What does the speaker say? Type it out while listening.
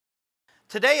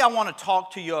Today I want to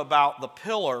talk to you about the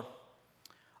pillar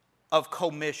of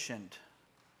commissioned.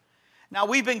 Now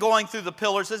we've been going through the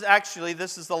pillars.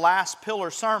 This is the last pillar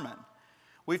sermon.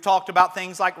 We've talked about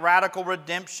things like radical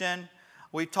redemption.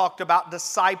 We've talked about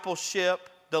discipleship,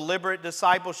 deliberate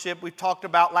discipleship. We've talked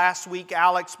about last week,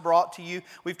 Alex brought to you.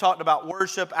 We've talked about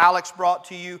worship, Alex brought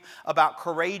to you, about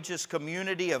courageous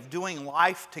community of doing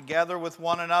life together with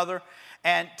one another.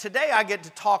 And today I get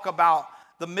to talk about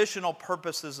the missional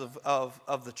purposes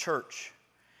of the church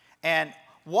and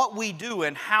what we do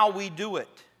and how we do it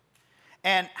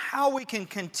and how we can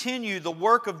continue the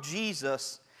work of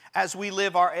Jesus as we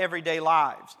live our everyday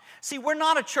lives. See, we're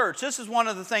not a church. This is one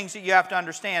of the things that you have to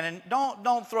understand. And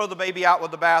don't throw the baby out with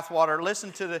the bathwater.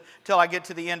 Listen till I get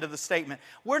to the end of the statement.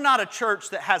 We're not a church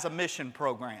that has a mission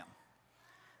program.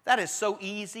 That is so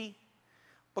easy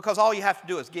because all you have to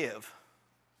do is give.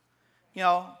 You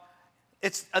know,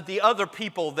 it's the other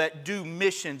people that do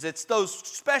missions. It's those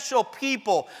special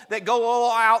people that go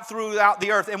all out throughout the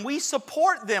earth, and we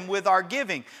support them with our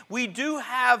giving. We do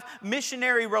have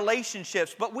missionary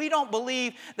relationships, but we don't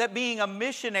believe that being a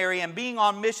missionary and being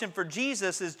on mission for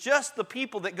Jesus is just the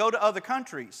people that go to other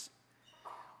countries.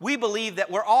 We believe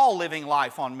that we're all living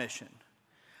life on mission.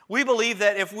 We believe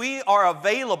that if we are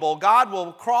available, God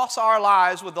will cross our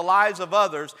lives with the lives of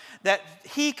others, that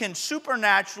He can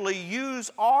supernaturally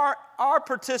use our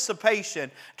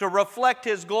participation to reflect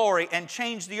His glory and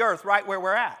change the earth right where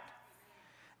we're at.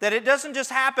 That it doesn't just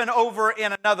happen over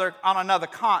on another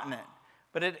continent,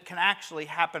 but it can actually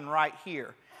happen right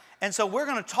here. And so we're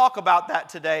going to talk about that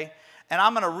today. And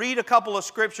I'm going to read a couple of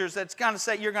scriptures that's going to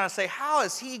say, you're going to say, how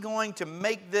is he going to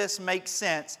make this make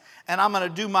sense? And I'm going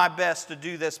to do my best to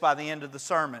do this by the end of the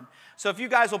sermon. So if you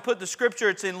guys will put the scripture,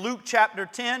 it's in Luke chapter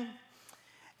 10.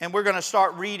 And we're going to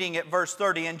start reading at verse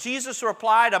 30. And Jesus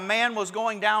replied, a man was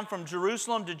going down from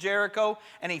Jerusalem to Jericho,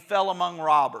 and he fell among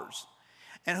robbers,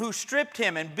 and who stripped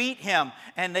him and beat him,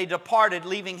 and they departed,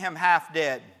 leaving him half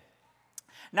dead.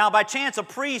 Now, by chance, a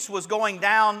priest was going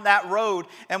down that road,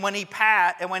 and when he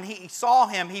saw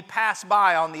him, he passed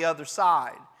by on the other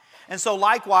side. And so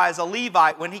likewise, a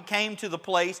Levite, when he came to the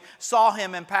place, saw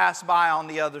him and passed by on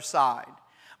the other side.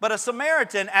 But a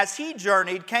Samaritan, as he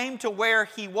journeyed, came to where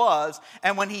he was,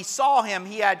 and when he saw him,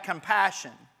 he had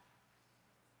compassion.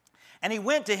 And he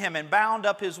went to him and bound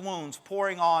up his wounds,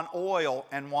 pouring on oil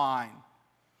and wine.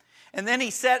 And then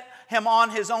he set him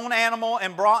on his own animal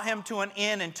and brought him to an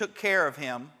inn and took care of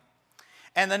him.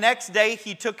 And the next day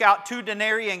he took out 2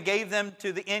 denarii and gave them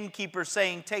to the innkeeper,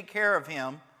 saying, take care of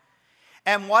him.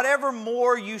 And whatever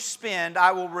more you spend,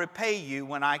 I will repay you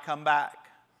when I come back.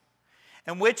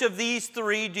 And which of these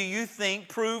 3 do you think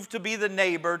proved to be the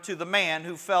neighbor to the man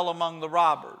who fell among the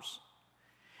robbers?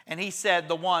 And he said,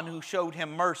 the one who showed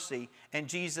him mercy. And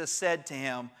Jesus said to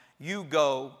him, you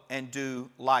go and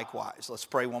do likewise. Let's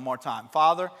pray one more time.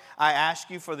 Father, I ask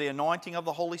you for the anointing of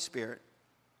the Holy Spirit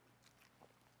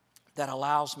that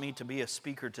allows me to be a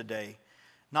speaker today,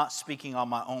 not speaking on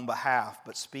my own behalf,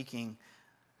 but speaking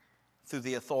through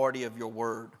the authority of your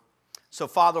word. So,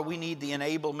 Father, we need the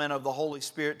enablement of the Holy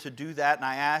Spirit to do that, and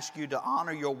I ask you to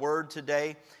honor your word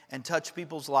today and touch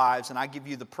people's lives, and I give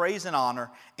you the praise and honor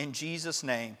in Jesus'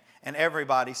 name. And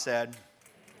everybody said,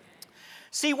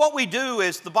 see, what we do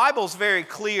is the Bible's very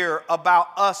clear about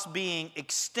us being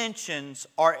extensions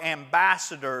or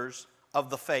ambassadors of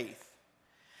the faith.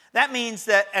 That means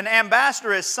that an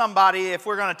ambassador is somebody, if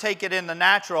we're going to take it in the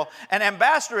natural, an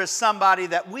ambassador is somebody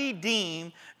that we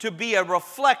deem to be a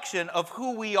reflection of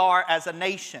who we are as a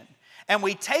nation. And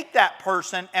we take that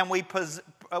person and we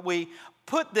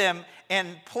put them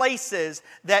in places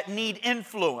that need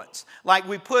influence. Like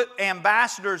we put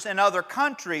ambassadors in other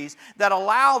countries that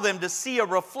allow them to see a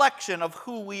reflection of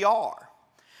who we are.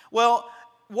 Well,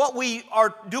 what we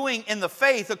are doing in the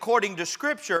faith, according to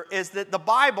Scripture, is that the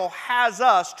Bible has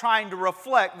us trying to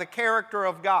reflect the character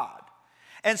of God.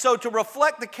 And so to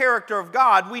reflect the character of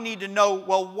God, we need to know,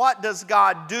 well, what does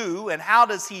God do and how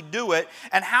does He do it?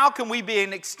 And how can we be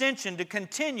an extension to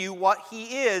continue what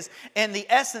He is in the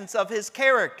essence of His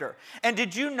character? And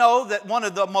did you know that one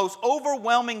of the most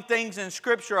overwhelming things in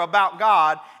Scripture about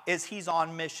God is He's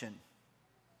on mission?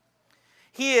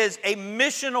 He is a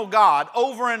missional God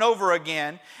over and over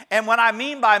again. And what I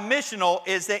mean by missional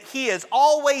is that He is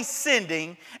always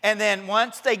sending, and then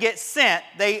once they get sent,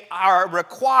 they are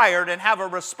required and have a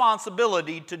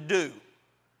responsibility to do.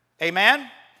 Amen?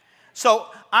 So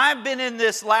I've been in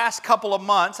this last couple of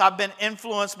months, I've been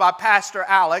influenced by Pastor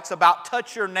Alex about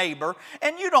touch your neighbor.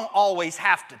 And you don't always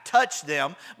have to touch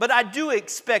them, but I do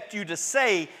expect you to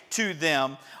say to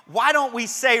them, why don't we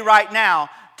say right now,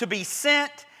 to be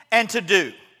sent and to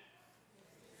do.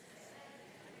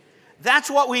 That's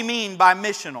what we mean by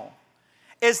missional.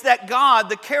 Is that God,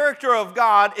 the character of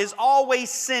God, is always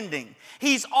sending.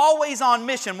 He's always on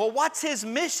mission. Well, what's His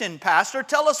mission, Pastor?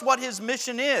 Tell us what His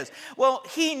mission is. Well,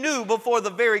 He knew before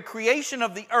the very creation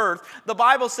of the earth, the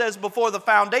Bible says before the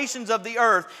foundations of the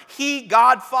earth, He,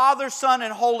 God, Father, Son,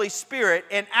 and Holy Spirit,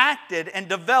 enacted and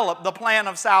developed the plan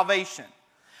of salvation.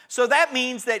 So that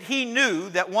means that He knew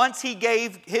that once He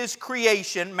gave His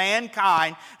creation,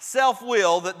 mankind,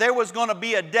 self-will, that there was going to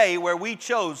be a day where we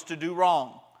chose to do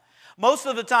wrong. Most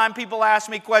of the time people ask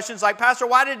me questions like, Pastor,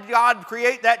 why did God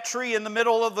create that tree in the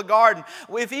middle of the garden?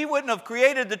 Well, if He wouldn't have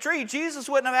created the tree, Jesus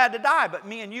wouldn't have had to die, but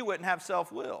me and you wouldn't have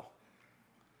self-will.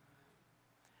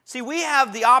 See, we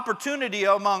have the opportunity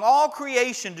among all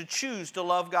creation to choose to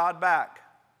love God back.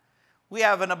 We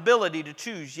have an ability to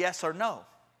choose yes or no.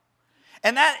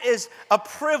 And that is a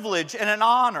privilege and an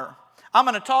honor. I'm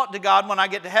going to talk to God when I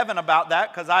get to heaven about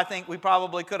that because I think we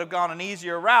probably could have gone an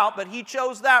easier route, but He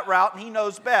chose that route and He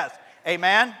knows best.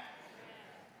 Amen?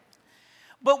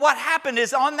 But what happened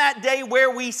is on that day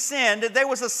where we sinned, there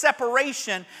was a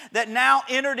separation that now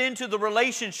entered into the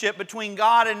relationship between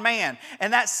God and man.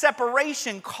 And that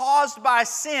separation caused by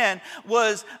sin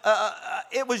was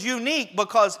it was unique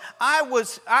because I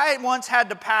once had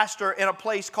to pastor in a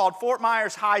place called Fort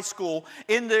Myers High School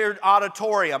in their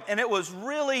auditorium. And it was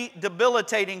really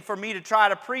debilitating for me to try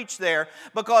to preach there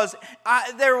because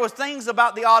there was things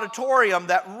about the auditorium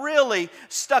that really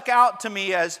stuck out to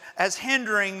me as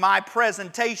hindering my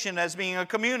presentation as being a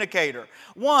communicator.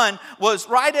 One was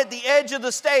right at the edge of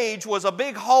the stage was a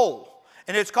big hole,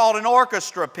 and it's called an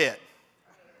orchestra pit.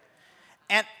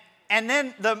 And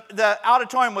then the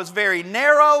auditorium was very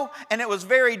narrow, and it was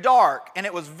very dark, and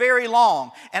it was very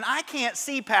long. And I can't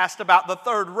see past about the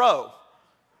third row.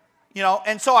 You know,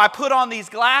 and so I put on these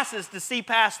glasses to see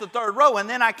past the third row, and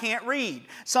then I can't read.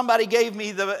 Somebody gave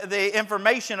me the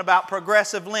information about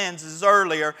progressive lenses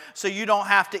earlier, so you don't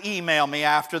have to email me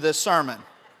after this sermon.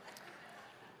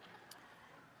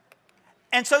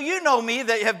 And so you know me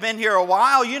that have been here a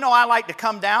while. You know I like to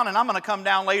come down, and I'm going to come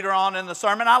down later on in the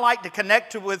sermon. I like to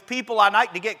connect with people. I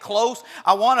like to get close.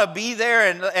 I want to be there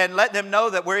and let them know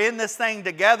that we're in this thing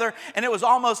together. And it was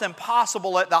almost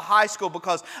impossible at the high school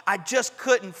because I just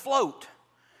couldn't float.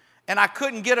 And I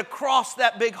couldn't get across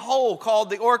that big hole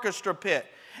called the orchestra pit.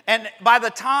 And by the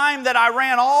time that I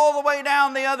ran all the way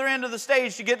down the other end of the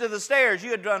stage to get to the stairs,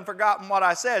 you had done forgotten what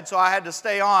I said, so I had to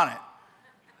stay on it.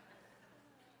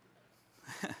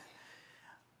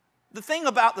 The thing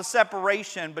about the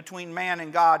separation between man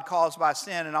and God caused by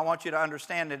sin, and I want you to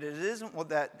understand it isn't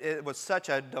that it was such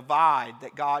a divide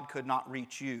that God could not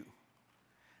reach you.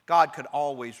 God could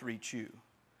always reach you,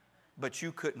 but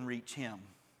you couldn't reach Him.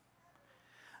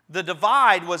 The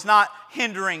divide was not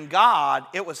hindering God,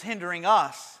 it was hindering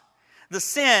us. The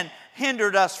sin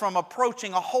hindered us from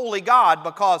approaching a holy God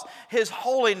because His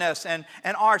holiness and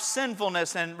our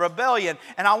sinfulness and rebellion.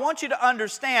 And I want you to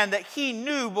understand that He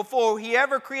knew before He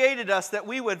ever created us that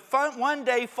we would one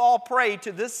day fall prey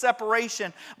to this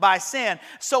separation by sin.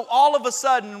 So all of a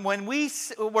sudden, when we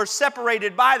were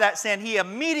separated by that sin, He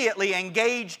immediately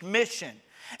engaged mission.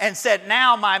 And said,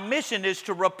 now my mission is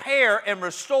to repair and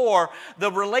restore the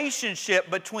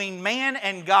relationship between man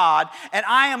and God. And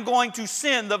I am going to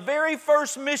send the very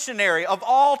first missionary of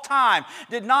all time.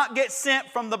 Did not get sent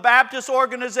from the Baptist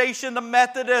organization, the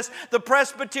Methodist, the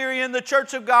Presbyterian, the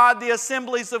Church of God, the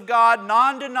Assemblies of God,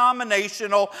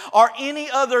 non-denominational, or any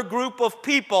other group of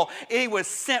people. He was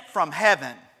sent from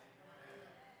heaven.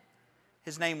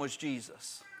 His name was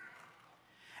Jesus.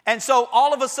 And so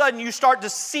all of a sudden you start to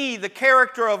see the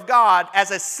character of God as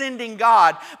a sending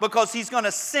God because He's going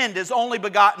to send His only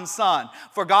begotten Son.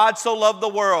 For God so loved the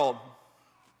world.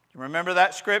 Remember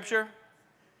that scripture?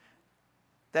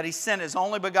 That He sent His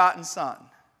only begotten Son,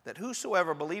 that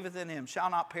whosoever believeth in Him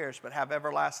shall not perish but have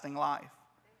everlasting life.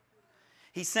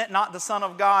 He sent not the Son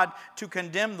of God to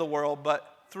condemn the world,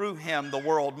 but through Him the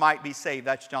world might be saved.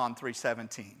 That's John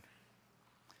 3:17.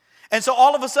 And so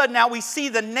all of a sudden now we see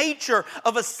the nature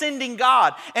of a sending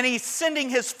God. And He's sending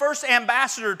His first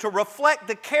ambassador to reflect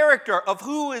the character of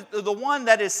who is the one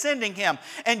that is sending Him.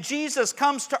 And Jesus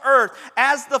comes to earth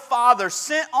as the Father,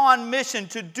 sent on mission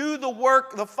to do the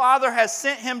work the Father has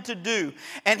sent Him to do.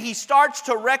 And He starts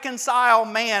to reconcile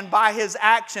man by His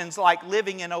actions, like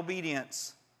living in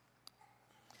obedience,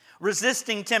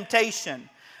 resisting temptation,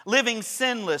 living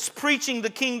sinless, preaching the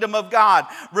kingdom of God,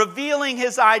 revealing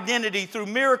his identity through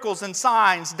miracles and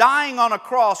signs, dying on a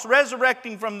cross,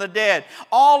 resurrecting from the dead,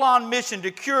 all on mission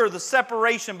to cure the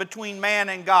separation between man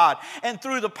and God. And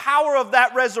through the power of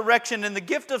that resurrection and the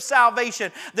gift of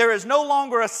salvation, there is no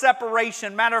longer a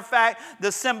separation. Matter of fact,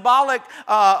 the symbolic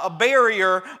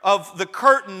barrier of the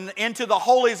curtain into the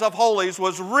holies of holies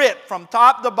was ripped from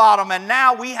top to bottom, and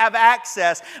now we have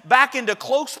access back into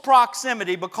close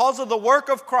proximity because of the work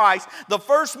of Christ, the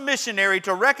first missionary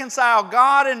to reconcile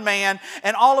God and man,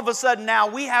 and all of a sudden now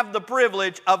we have the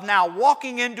privilege of now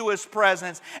walking into his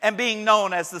presence and being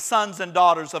known as the sons and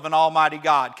daughters of an almighty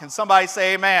God. Can somebody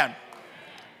say amen? Amen.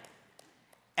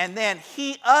 And then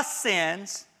he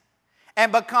ascends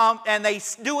and they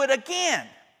do it again.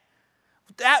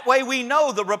 That way we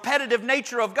know the repetitive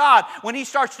nature of God when he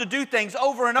starts to do things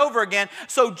over and over again.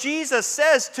 So Jesus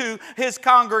says to his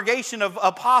congregation of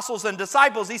apostles and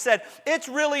disciples, he said, it's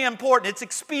really important, it's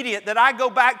expedient that I go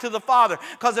back to the Father.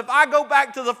 Because if I go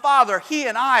back to the Father, he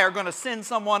and I are going to send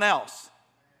someone else.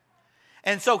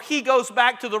 And so he goes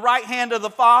back to the right hand of the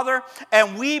Father,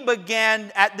 and we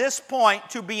begin at this point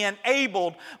to be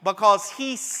enabled because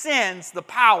he sends the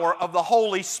power of the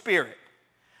Holy Spirit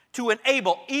to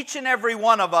enable each and every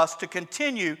one of us to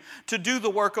continue to do the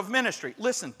work of ministry.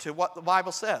 Listen to what the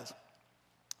Bible says.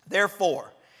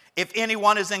 Therefore, if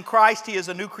anyone is in Christ, he is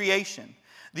a new creation.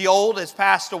 The old has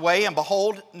passed away, and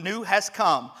behold, new has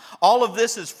come. All of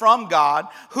this is from God,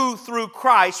 who through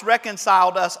Christ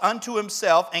reconciled us unto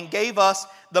himself and gave us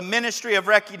the ministry of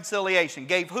reconciliation.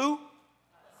 Gave who?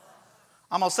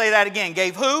 I'm going to say that again.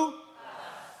 Gave who?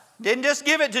 Didn't just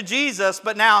give it to Jesus,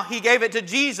 but now he gave it to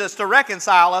Jesus to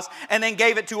reconcile us and then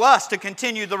gave it to us to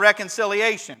continue the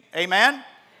reconciliation. Amen?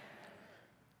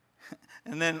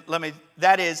 And then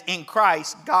that is, in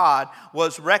Christ, God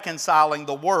was reconciling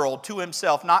the world to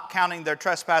himself, not counting their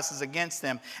trespasses against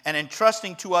them, and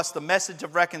entrusting to us the message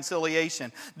of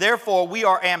reconciliation. Therefore, we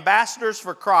are ambassadors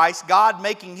for Christ, God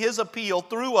making his appeal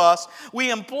through us.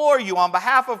 We implore you on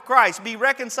behalf of Christ, be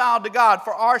reconciled to God.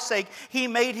 For our sake, he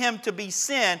made him to be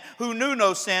sin who knew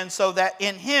no sin, so that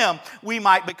in him we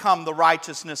might become the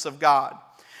righteousness of God.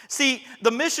 See,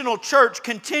 the missional church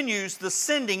continues the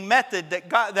sending method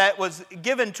that was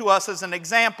given to us as an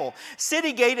example.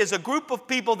 City Gate is a group of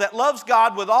people that loves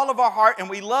God with all of our heart, and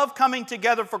we love coming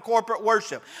together for corporate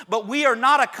worship. But we are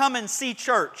not a come and see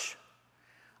church.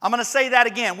 I'm going to say that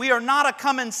again. We are not a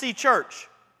come and see church.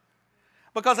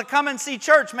 Because a come and see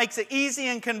church makes it easy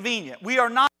and convenient. We are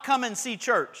not a come and see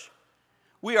church.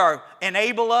 We are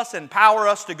enable us, empower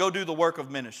us to go do the work of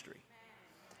ministry.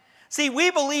 See,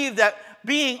 we believe that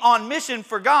being on mission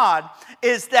for God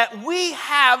is that we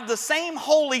have the same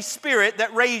Holy Spirit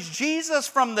that raised Jesus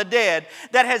from the dead,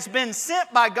 that has been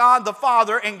sent by God the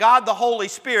Father and God the Holy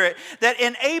Spirit, that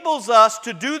enables us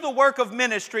to do the work of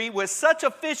ministry with such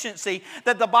efficiency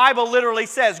that the Bible literally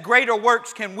says, greater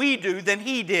works can we do than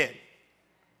he did.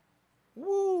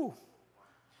 Woo.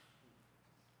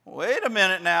 Wait a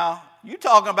minute now. You're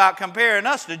talking about comparing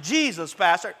us to Jesus,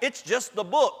 Pastor. It's just the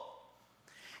book.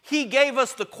 He gave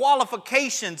us the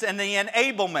qualifications and the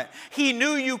enablement. He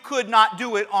knew you could not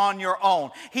do it on your own.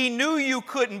 He knew you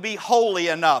couldn't be holy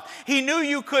enough. He knew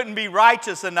you couldn't be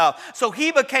righteous enough. So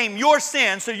he became your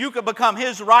sin so you could become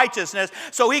his righteousness,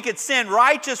 so he could send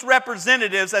righteous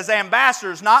representatives as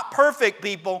ambassadors, not perfect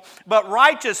people, but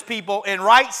righteous people in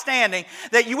right standing,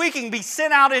 that we can be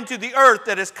sent out into the earth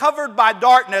that is covered by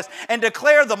darkness and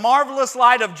declare the marvelous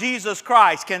light of Jesus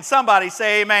Christ. Can somebody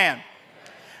say amen?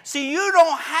 See, you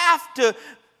don't have to,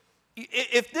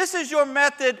 if this is your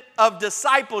method of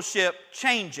discipleship,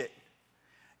 change it.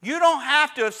 You don't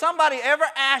have to. If somebody ever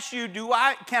asks you,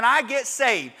 can I get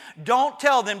saved? Don't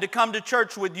tell them to come to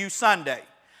church with you Sunday.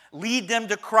 Lead them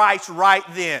to Christ right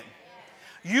then.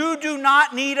 You do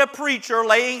not need a preacher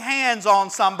laying hands on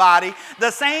somebody.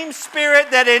 The same Spirit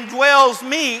that indwells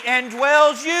me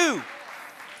indwells you.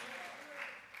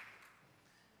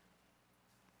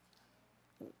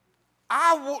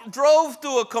 I drove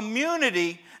through a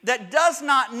community that does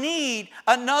not need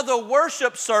another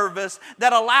worship service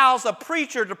that allows a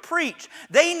preacher to preach.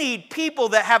 They need people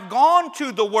that have gone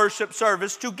to the worship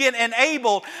service to get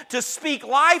enabled to speak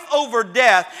life over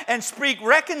death and speak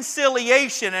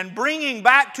reconciliation and bringing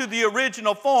back to the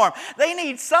original form. They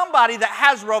need somebody that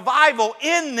has revival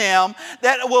in them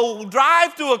that will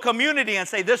drive through a community and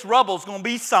say, this rubble's going to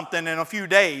be something in a few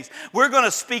days. We're going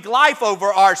to speak life over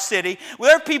our city.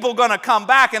 There are people going to come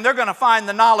back and they're going to find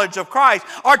the knowledge of Christ.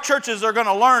 our churches are going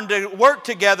to learn to work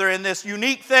together in this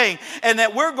unique thing, and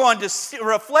that we're going to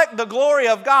reflect the glory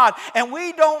of God. And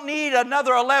we don't need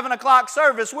another 11 o'clock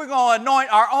service. We're going to anoint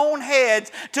our own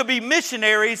heads to be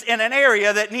missionaries in an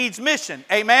area that needs mission.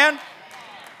 Amen?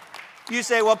 You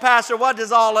say, well, Pastor, what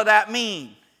does all of that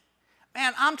mean?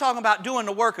 Man, I'm talking about doing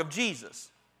the work of Jesus.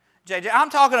 JJ, I'm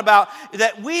talking about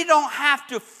that we don't have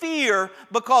to fear,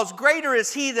 because greater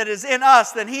is He that is in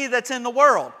us than he that's in the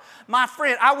world. My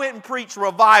friend, I went and preached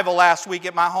revival last week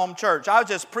at my home church. I was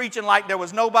just preaching like there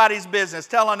was nobody's business,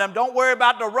 telling them, don't worry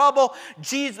about the rubble.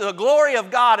 Jesus, the glory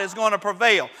of God is going to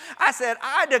prevail. I said,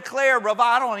 I declare revival.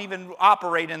 I don't even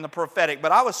operate in the prophetic,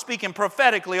 but I was speaking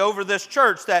prophetically over this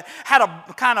church that had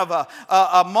a kind of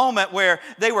a moment where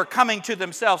they were coming to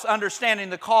themselves, understanding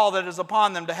the call that is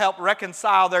upon them to help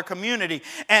reconcile their community.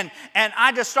 And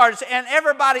I just started saying, and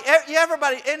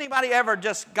anybody ever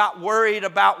just got worried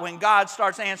about when God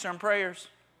starts answering prayers?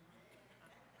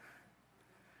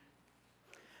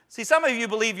 See, some of you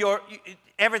believe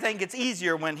everything gets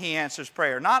easier when He answers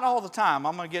prayer. Not all the time.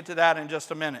 I'm going to get to that in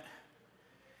just a minute.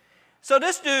 So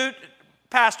this dude,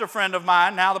 pastor friend of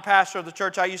mine, now the pastor of the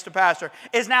church I used to pastor,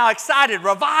 is now excited.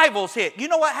 Revival's hit. You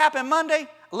know what happened Monday?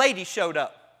 A lady showed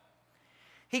up.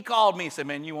 He called me and said,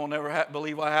 man, you won't never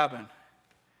believe what happened.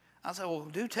 I said, well,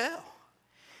 do tell.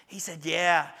 He said,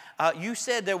 yeah, you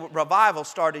said that revival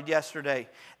started yesterday,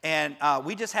 and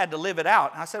we just had to live it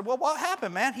out. And I said, well, what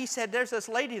happened, man? He said, there's this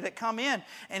lady that come in,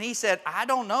 and he said, I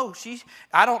don't know.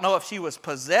 I don't know if she was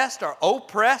possessed or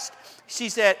oppressed. He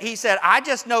said, I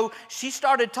just know she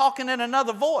started talking in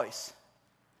another voice.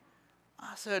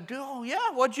 I said, oh,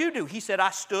 yeah, what'd you do? He said, I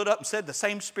stood up and said, the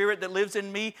same spirit that lives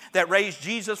in me that raised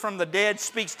Jesus from the dead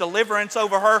speaks deliverance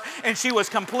over her, and she was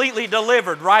completely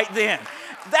delivered right then.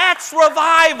 That's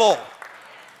revival.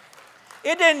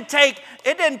 It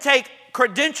didn't take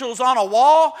credentials on a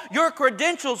wall. Your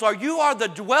credentials are you are the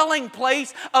dwelling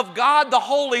place of God the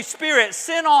Holy Spirit,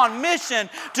 sent on mission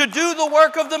to do the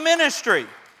work of the ministry.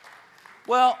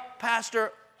 Well,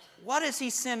 Pastor, what is He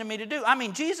sending me to do? I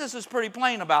mean, Jesus is pretty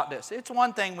plain about this. It's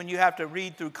one thing when you have to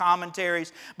read through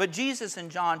commentaries, but Jesus in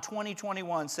John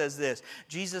 20:21 says this.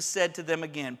 Jesus said to them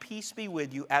again, peace be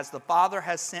with you. As the Father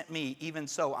has sent me, even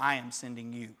so I am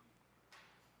sending you.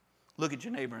 Look at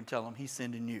your neighbor and tell him He's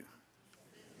sending you.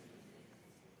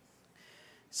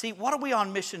 See, what are we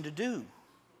on mission to do?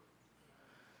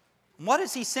 What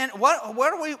is He sent?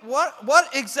 What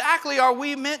exactly are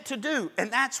we meant to do?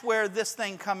 And that's where this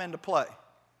thing come into play.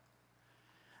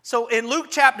 So in Luke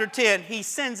chapter 10, He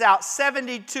sends out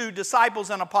 72 disciples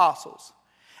and apostles.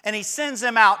 And He sends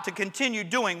them out to continue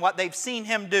doing what they've seen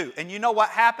Him do. And you know what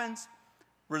happens?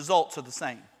 Results are the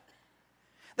same.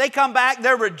 They come back,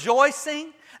 they're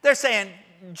rejoicing. They're saying,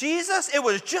 Jesus, it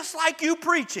was just like you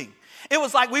preaching. It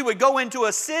was like we would go into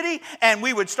a city and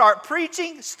we would start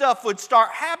preaching. Stuff would start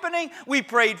happening. We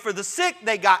prayed for the sick.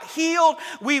 They got healed.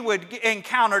 We would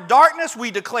encounter darkness. We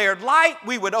declared light.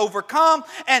 We would overcome.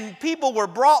 And people were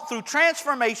brought through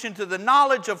transformation to the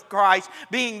knowledge of Christ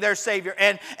being their Savior.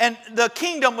 And the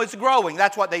kingdom was growing.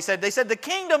 That's what they said. They said, the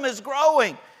kingdom is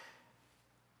growing.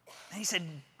 And He said,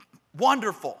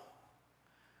 wonderful.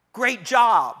 Great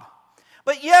job.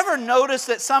 But you ever notice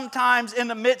that sometimes in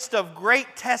the midst of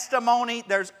great testimony,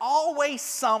 there's always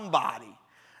somebody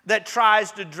that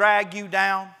tries to drag you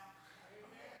down?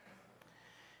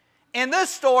 In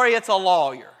this story, it's a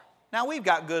lawyer. Now, we've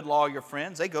got good lawyer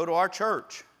friends. They go to our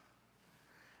church.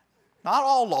 Not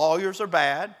all lawyers are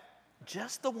bad,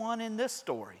 just the one in this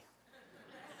story.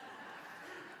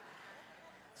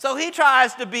 So he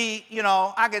tries to be,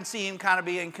 I can see him kind of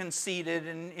being conceited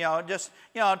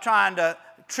and, trying to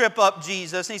trip up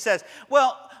Jesus. And he says,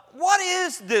 well, what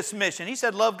is this mission? He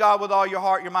said, love God with all your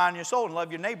heart, your mind, and your soul, and love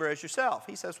your neighbor as yourself.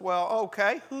 He says, well,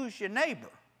 okay, who's your neighbor?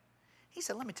 He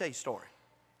said, let me tell you a story.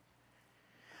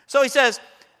 So he says,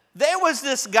 there was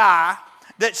this guy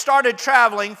that started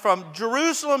traveling from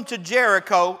Jerusalem to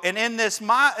Jericho, and in this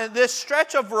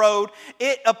stretch of road,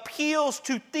 it appeals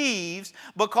to thieves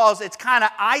because it's kind of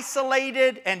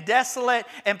isolated and desolate,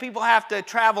 and people have to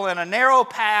travel in a narrow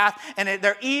path, and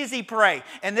they're easy prey.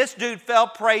 And this dude fell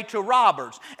prey to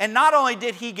robbers. And not only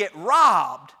did he get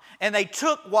robbed, and they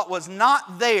took what was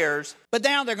not theirs, but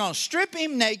now they're going to strip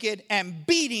him naked and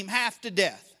beat him half to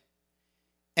death,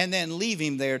 and then leave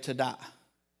him there to die.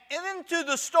 And into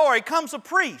the story comes a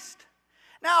priest.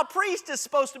 Now, a priest is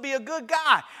supposed to be a good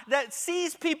guy that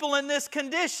sees people in this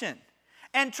condition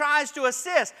and tries to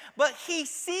assist. But he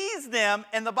sees them,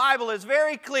 and the Bible is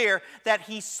very clear that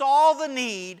he saw the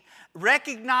need,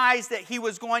 recognized that he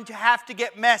was going to have to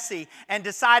get messy, and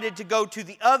decided to go to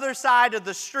the other side of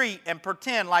the street and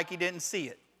pretend like he didn't see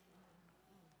it.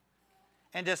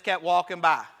 and just kept walking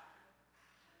by.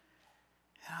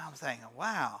 And I'm thinking,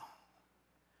 wow,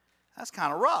 that's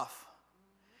kind of rough.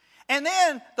 And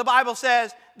then the Bible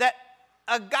says that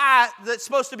a guy that's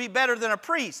supposed to be better than a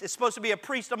priest is supposed to be a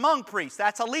priest among priests.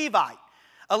 That's a Levite.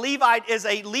 A Levite is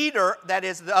a leader that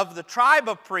is of the tribe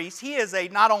of priests. He is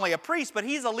not only a priest, but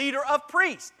he's a leader of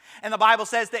priests. And the Bible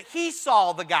says that he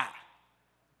saw the guy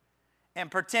and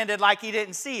pretended like he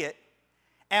didn't see it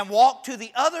and walked to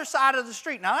the other side of the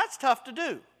street. Now, that's tough to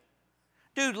do.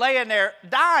 Dude laying there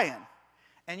dying,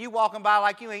 and you walking by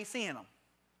like you ain't seeing him.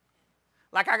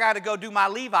 Like I got to go do my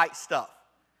Levite stuff.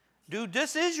 Dude,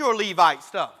 this is your Levite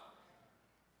stuff.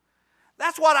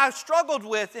 That's what I've struggled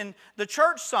with in the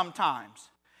church sometimes,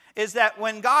 is that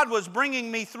when God was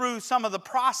bringing me through some of the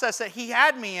process that He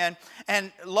had me in,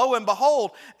 and lo and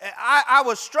behold, I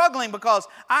was struggling because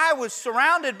I was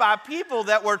surrounded by people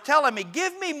that were telling me,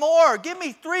 give me more, give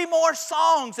me 3 more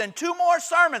songs and 2 more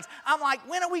sermons. I'm like,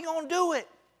 when are we going to do it?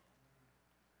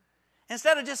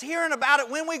 Instead of just hearing about it,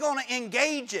 when are we going to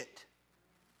engage it?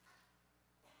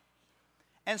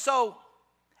 And so,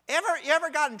 you ever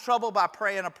got in trouble by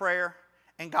praying a prayer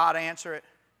and God answer it?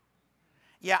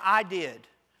 Yeah, I did.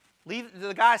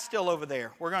 The guy's still over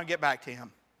there. We're going to get back to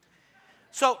him.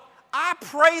 So, I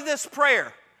pray this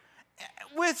prayer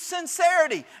with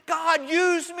sincerity. God,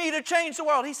 use me to change the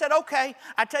world. He said, okay,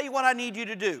 I tell you what I need you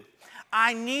to do.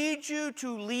 I need you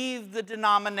to leave the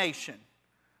denomination.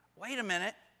 Wait a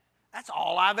minute. That's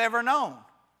all I've ever known.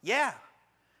 Yeah,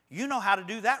 you know how to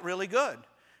do that really good.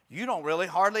 You don't really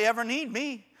hardly ever need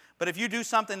me. But if you do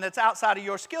something that's outside of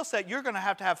your skill set, you're going to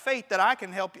have faith that I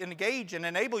can help engage and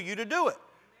enable you to do it.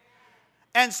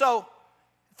 And so,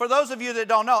 for those of you that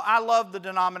don't know, I love the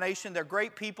denomination. They're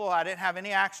great people. I didn't have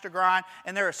any axe to grind.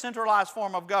 And they're a centralized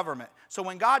form of government. So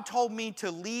when God told me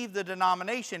to leave the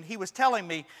denomination, He was telling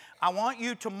me, I want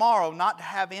you tomorrow not to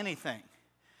have anything.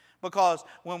 Because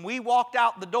when we walked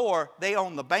out the door, they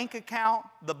own the bank account,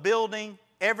 the building,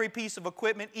 every piece of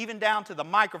equipment, even down to the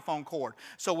microphone cord.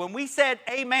 So when we said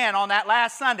amen on that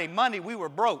last Sunday, Monday, we were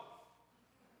broke.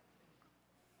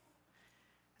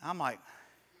 I'm like,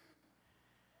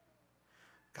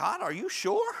 God, are you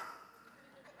sure?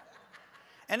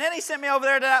 And then He sent me over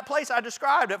there to that place I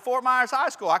described at Fort Myers High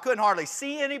School. I couldn't hardly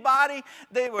see anybody.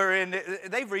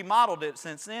 They've remodeled it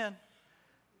since then.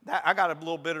 I got a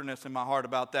little bitterness in my heart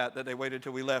about that they waited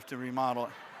till we left to remodel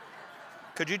it.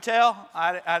 Could you tell?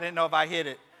 I didn't know if I hit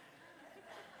it.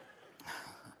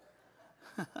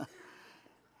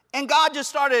 And God just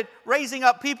started raising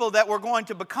up people that were going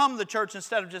to become the church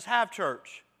instead of just have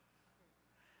church.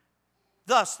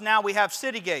 Thus, now we have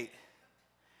Citygate.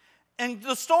 And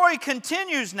the story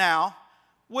continues now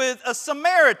with a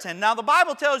Samaritan. Now, the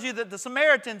Bible tells you that the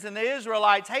Samaritans and the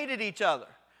Israelites hated each other.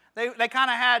 They kind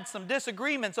of had some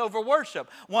disagreements over worship.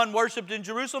 One worshiped in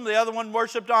Jerusalem, the other one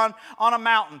worshiped on a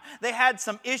mountain. They had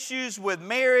some issues with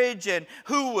marriage and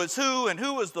who was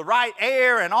the right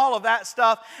heir and all of that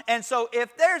stuff. And so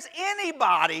if there's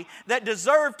anybody that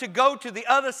deserved to go to the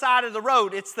other side of the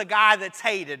road, it's the guy that's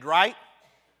hated, right?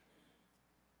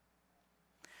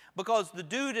 Because the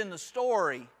dude in the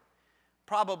story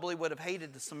probably would have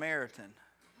hated the Samaritan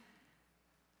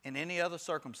in any other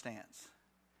circumstance.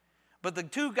 But the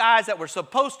 2 guys that were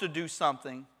supposed to do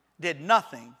something did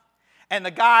nothing. And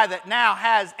the guy that now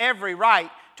has every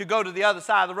right to go to the other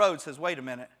side of the road says, wait a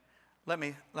minute, let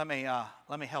me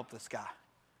help this guy.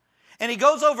 And he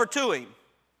goes over to him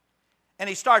and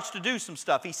he starts to do some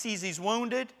stuff. He sees he's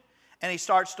wounded and he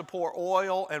starts to pour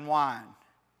oil and wine.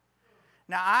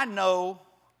 Now I know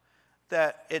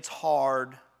that it's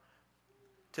hard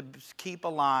to keep a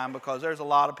line because there's a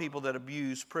lot of people that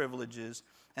abuse privileges.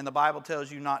 And the Bible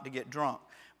tells you not to get drunk.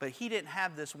 But he didn't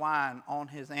have this wine on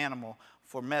his animal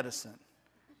for medicine.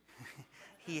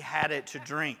 He had it to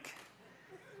drink.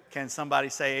 Can somebody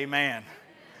say amen?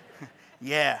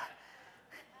 Yeah.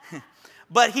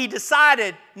 But he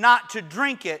decided not to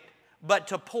drink it, but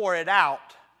to pour it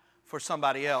out for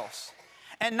somebody else.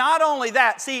 And not only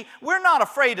that, see, we're not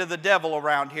afraid of the devil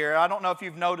around here. I don't know if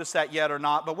you've noticed that yet or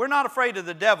not, but we're not afraid of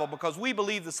the devil because we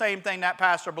believe the same thing that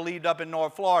pastor believed up in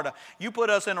North Florida. You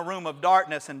put us in a room of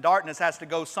darkness, and darkness has to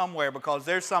go somewhere because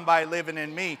there's somebody living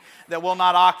in me that will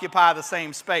not occupy the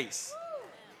same space.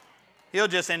 He'll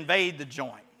just invade the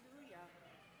joint.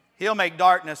 He'll make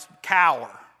darkness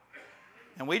cower,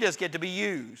 and we just get to be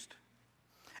used.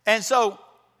 And so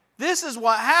this is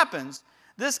what happens.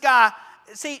 This guy,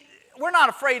 see, we're not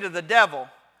afraid of the devil.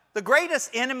 The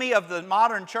greatest enemy of the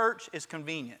modern church is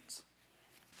convenience.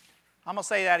 I'm going to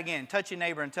say that again. Touch your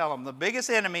neighbor and tell them the biggest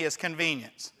enemy is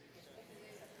convenience.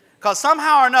 Because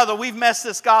somehow or another we've messed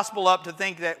this gospel up to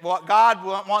think that what God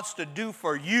wants to do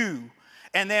for you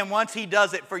And then once he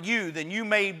does it for you, then you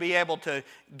may be able to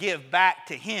give back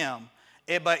to him,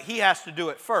 but he has to do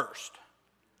it first.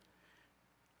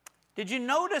 Did you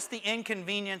notice the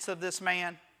inconvenience of this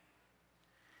man?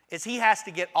 Is he has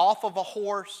to get off of a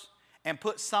horse and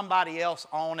put somebody else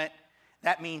on it.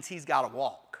 That means he's got to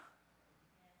walk.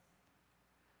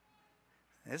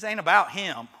 This ain't about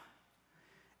him.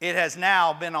 It has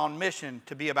now been on mission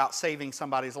to be about saving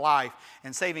somebody's life.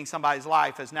 And saving somebody's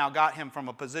life has now got him from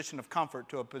a position of comfort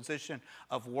to a position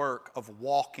of work, of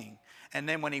walking. And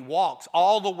then when he walks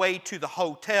all the way to the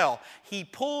hotel, he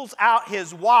pulls out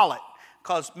his wallet,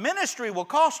 because ministry will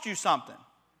cost you something.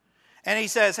 And he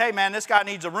says, hey man, this guy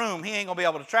needs a room. He ain't going to be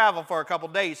able to travel for a couple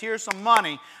days. Here's some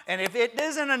money. And if it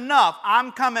isn't enough,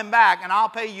 I'm coming back and I'll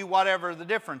pay you whatever the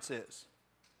difference is.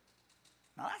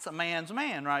 Now that's a man's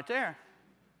man right there.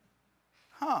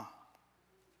 Huh.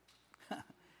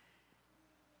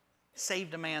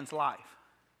 Saved a man's life.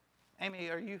 Amy,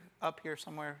 are you up here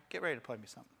somewhere? Get ready to play me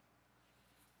something.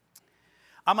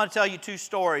 I'm going to tell you 2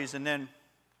 stories, and then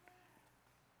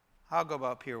I'll go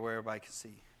up here where everybody can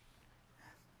see.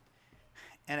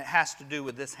 And it has to do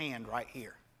with this hand right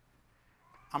here.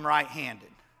 I'm right-handed.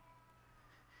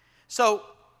 So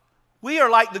we are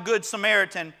like the Good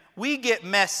Samaritan. We get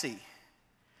messy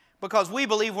because we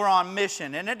believe we're on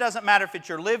mission. And it doesn't matter if it's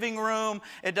your living room.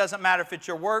 It doesn't matter if it's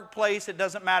your workplace. It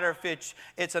doesn't matter if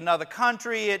it's another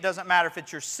country. It doesn't matter if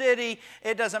it's your city.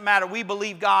 It doesn't matter. We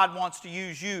believe God wants to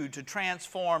use you to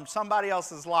transform somebody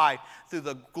else's life through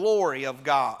the glory of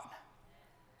God.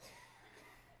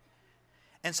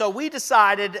 And so we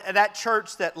decided, that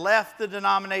church that left the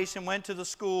denomination, went to the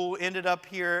school, ended up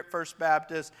here at First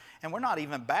Baptist, and we're not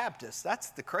even Baptists.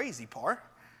 That's the crazy part.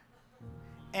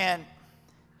 And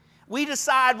we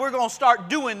decide we're going to start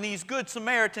doing these Good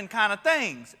Samaritan kind of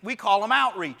things. We call them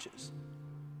outreaches.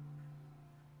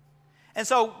 And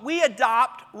so we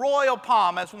adopt Royal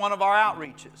Palm as one of our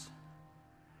outreaches.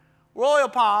 Royal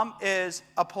Palm is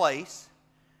a place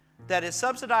that is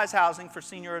subsidized housing for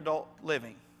senior adult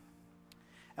living.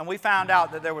 And we found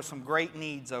out that there were some great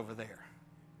needs over there.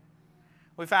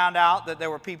 We found out that there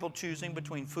were people choosing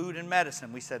between food and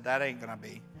medicine. We said, that ain't going to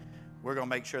be. We're going to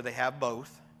make sure they have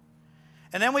both.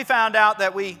 And then we found out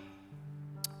that we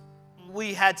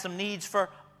had some needs for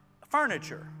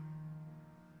furniture.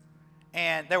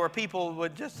 And there were people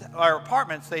with just, our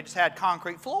apartments, they just had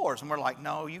concrete floors. And we're like,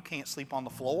 no, you can't sleep on the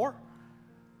floor.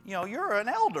 You know, you're an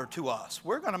elder to us.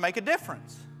 We're going to make a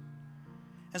difference.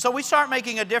 And so we start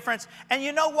making a difference. And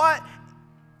you know what?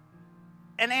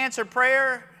 An answered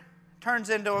prayer turns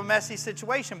into a messy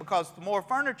situation, because the more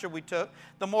furniture we took,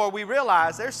 the more we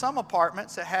realized there's some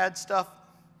apartments that had stuff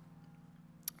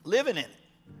living in it.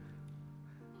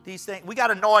 These things, we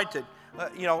got anointed.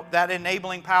 That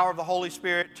enabling power of the Holy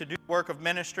Spirit to do work of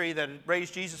ministry that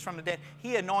raised Jesus from the dead.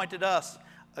 He anointed us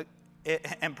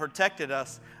and protected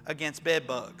us against bed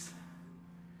bugs.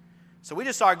 So we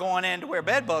just started going in to where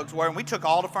bed bugs were, and we took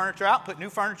all the furniture out, put new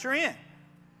furniture in.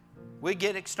 We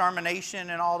get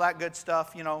extermination and all that good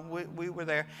stuff. We were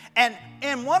there. And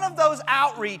in one of those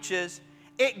outreaches,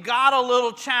 it got a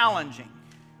little challenging.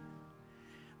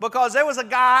 Because there was a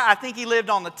guy, I think he lived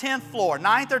on the 10th floor,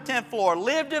 9th or 10th floor,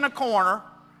 lived in a corner,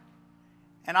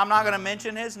 and I'm not going to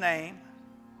mention his name.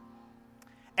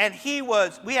 And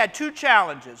we had 2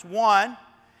 challenges. 1,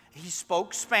 he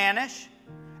spoke Spanish,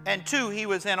 and 2, he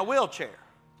was in a wheelchair.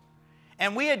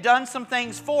 And we had done some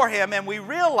things for him, and we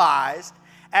realized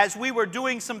as we were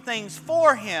doing some things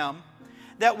for him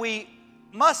that we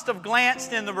must have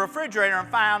glanced in the refrigerator and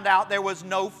found out there was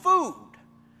no food.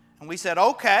 And we said,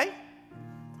 okay,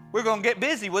 we're going to get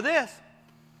busy with this.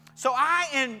 So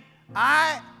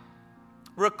I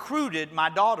recruited my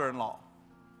daughter-in-law,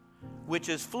 which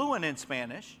is fluent in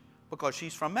Spanish because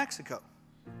she's from Mexico.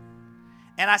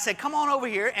 And I said, come on over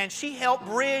here, and she helped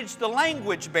bridge the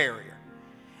language barrier.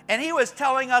 And he was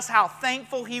telling us how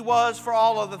thankful he was for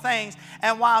all of the things.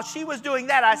 And while she was doing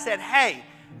that, I said, hey,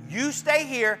 you stay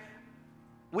here.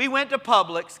 We went to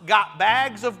Publix, got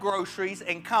bags of groceries,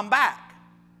 and come back.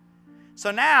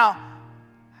 So now,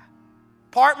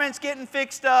 apartment's getting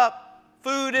fixed up,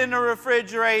 food in the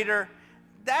refrigerator.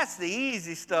 That's the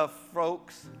easy stuff,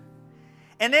 folks.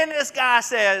 And then this guy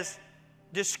says,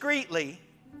 discreetly,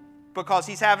 because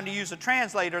he's having to use a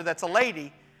translator that's a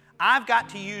lady, I've got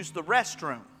to use the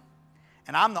restroom.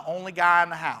 And I'm the only guy in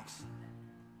the house.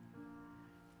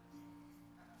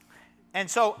 And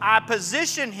so I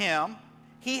position him.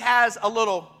 He has a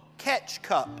little catch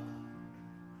cup.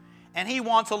 And he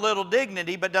wants a little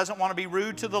dignity, but doesn't want to be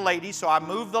rude to the ladies. So I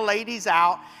move the ladies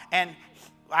out. And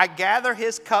I gather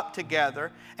his cup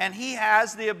together, and he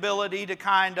has the ability to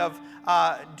kind of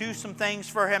do some things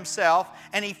for himself,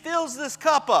 and he fills this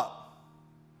cup up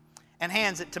and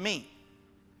hands it to me.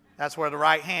 That's where the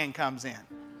right hand comes in.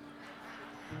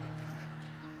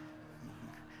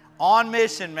 On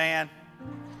mission, man.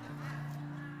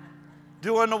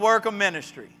 Doing the work of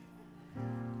ministry.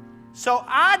 So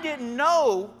I didn't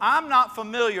know, I'm not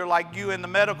familiar like you in the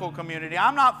medical community,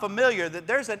 I'm not familiar that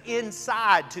there's an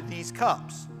inside to these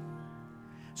cups.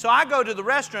 So I go to the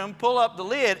restroom, pull up the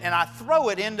lid, and I throw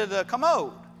it into the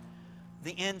commode.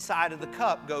 The inside of the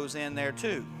cup goes in there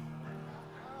too.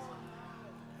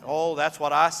 Oh, that's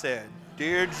what I said.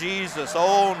 Dear Jesus,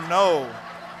 oh no.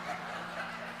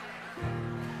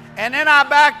 And then I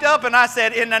backed up and I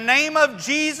said, in the name of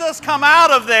Jesus, come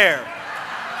out of there.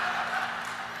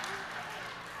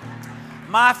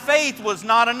 My faith was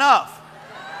not enough.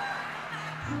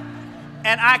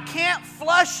 And I can't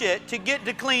flush it to get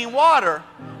to clean water,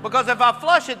 because if I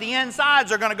flush it, the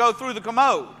insides are going to go through the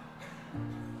commode.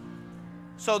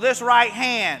 So this right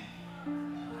hand,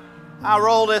 I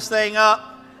roll this thing up.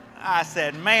 I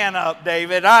said, man up,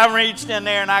 David. I reached in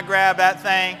there and I grabbed that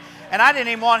thing. And I didn't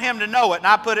even want him to know it. And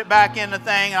I put it back in the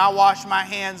thing and I washed my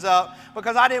hands up,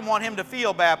 because I didn't want him to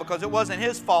feel bad, because it wasn't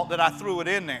his fault that I threw it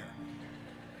in there.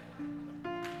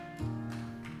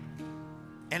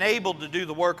 Enabled to do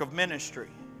the work of ministry.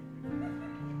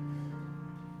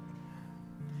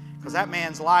 Because that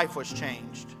man's life was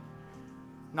changed.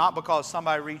 Not because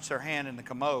somebody reached their hand in the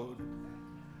commode,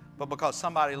 but because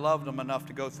somebody loved them enough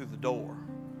to go through the door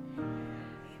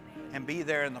and be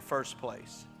there in the first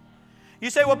place. You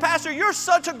say, well, Pastor, you're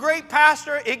such a great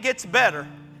pastor. It gets better.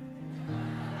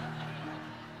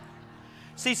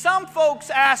 See, some folks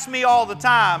ask me all the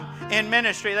time in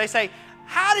ministry, they say,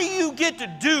 how do you get to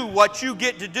do what you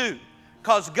get to do?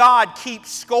 Because God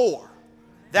keeps score.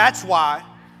 That's why.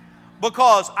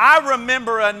 Because I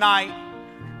remember a night,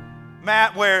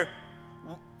 Matt, where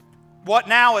what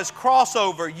now is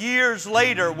Crossover years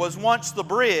later was once the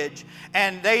Bridge,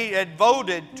 and they had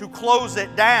voted to close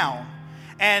it down.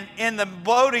 And in the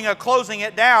voting of closing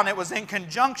it down, it was in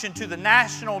conjunction to the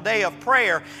National Day of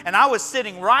Prayer. And I was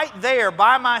sitting right there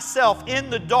by myself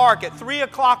in the dark at 3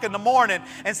 o'clock in the morning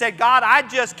and said, God, I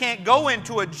just can't go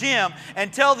into a gym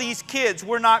and tell these kids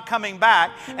we're not coming back.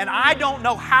 And I don't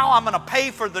know how I'm going to pay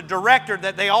for the director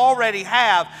that they already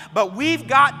have, but we've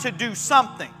got to do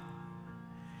something.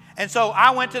 And so I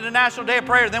went to the National Day of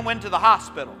Prayer, then went to the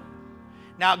hospital.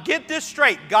 Now get this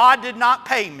straight. God did not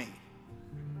pay me,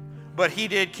 but He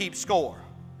did keep score.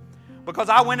 Because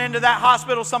I went into that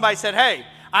hospital, somebody said, hey,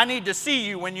 I need to see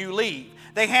you when you leave.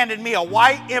 They handed me a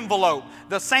white envelope.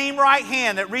 The same right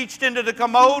hand that reached into the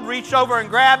commode reached over and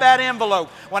grabbed that envelope.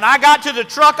 When I got to the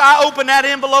truck, I opened that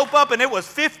envelope up and it was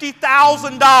 $50,000.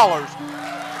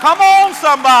 Come on,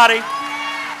 somebody.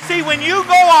 See, when you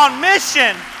go on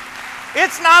mission,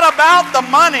 it's not about the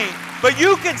money, but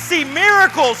you can see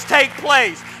miracles take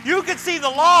place. You could see the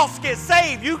lost get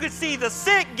saved. You could see the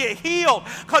sick get healed,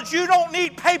 because you don't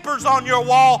need papers on your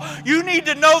wall. You need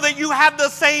to know that you have the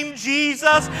same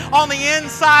Jesus on the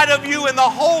inside of you and the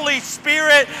Holy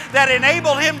Spirit that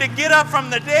enabled Him to get up from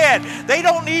the dead. They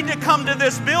don't need to come to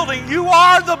this building. You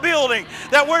are the building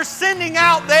that we're sending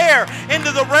out there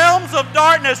into the realms of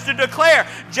darkness to declare,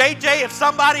 JJ, if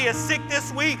somebody is sick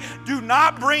this week, do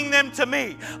not bring them to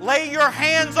me. Lay your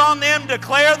hands on them,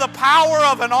 declare the power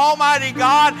of an almighty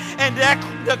God, and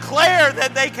declare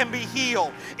that they can be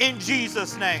healed in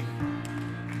Jesus' name.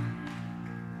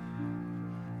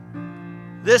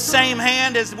 This same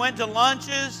hand has went to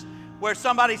lunches where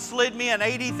somebody slid me an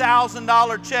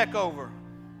 $80,000 check over,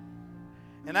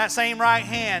 and that same right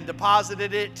hand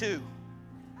deposited it too.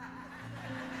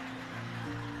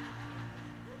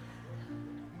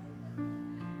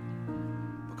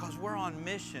 Because we're on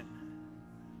mission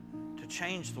to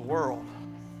change the world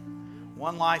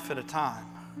one life at a time.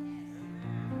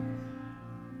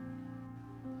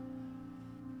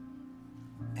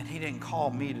 And He didn't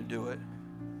call me to do it.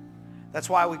 That's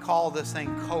why we call this thing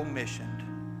co-missioned.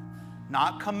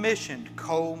 Not commissioned,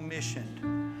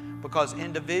 co-missioned. Because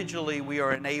individually we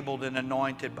are enabled and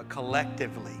anointed, but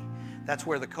collectively, that's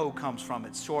where the co comes from.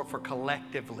 It's short for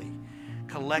collectively.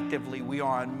 Collectively, we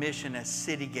are on mission as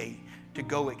City Gate to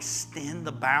go extend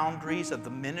the boundaries of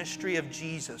the ministry of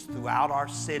Jesus throughout our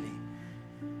city.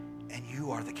 And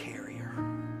you are the carrier.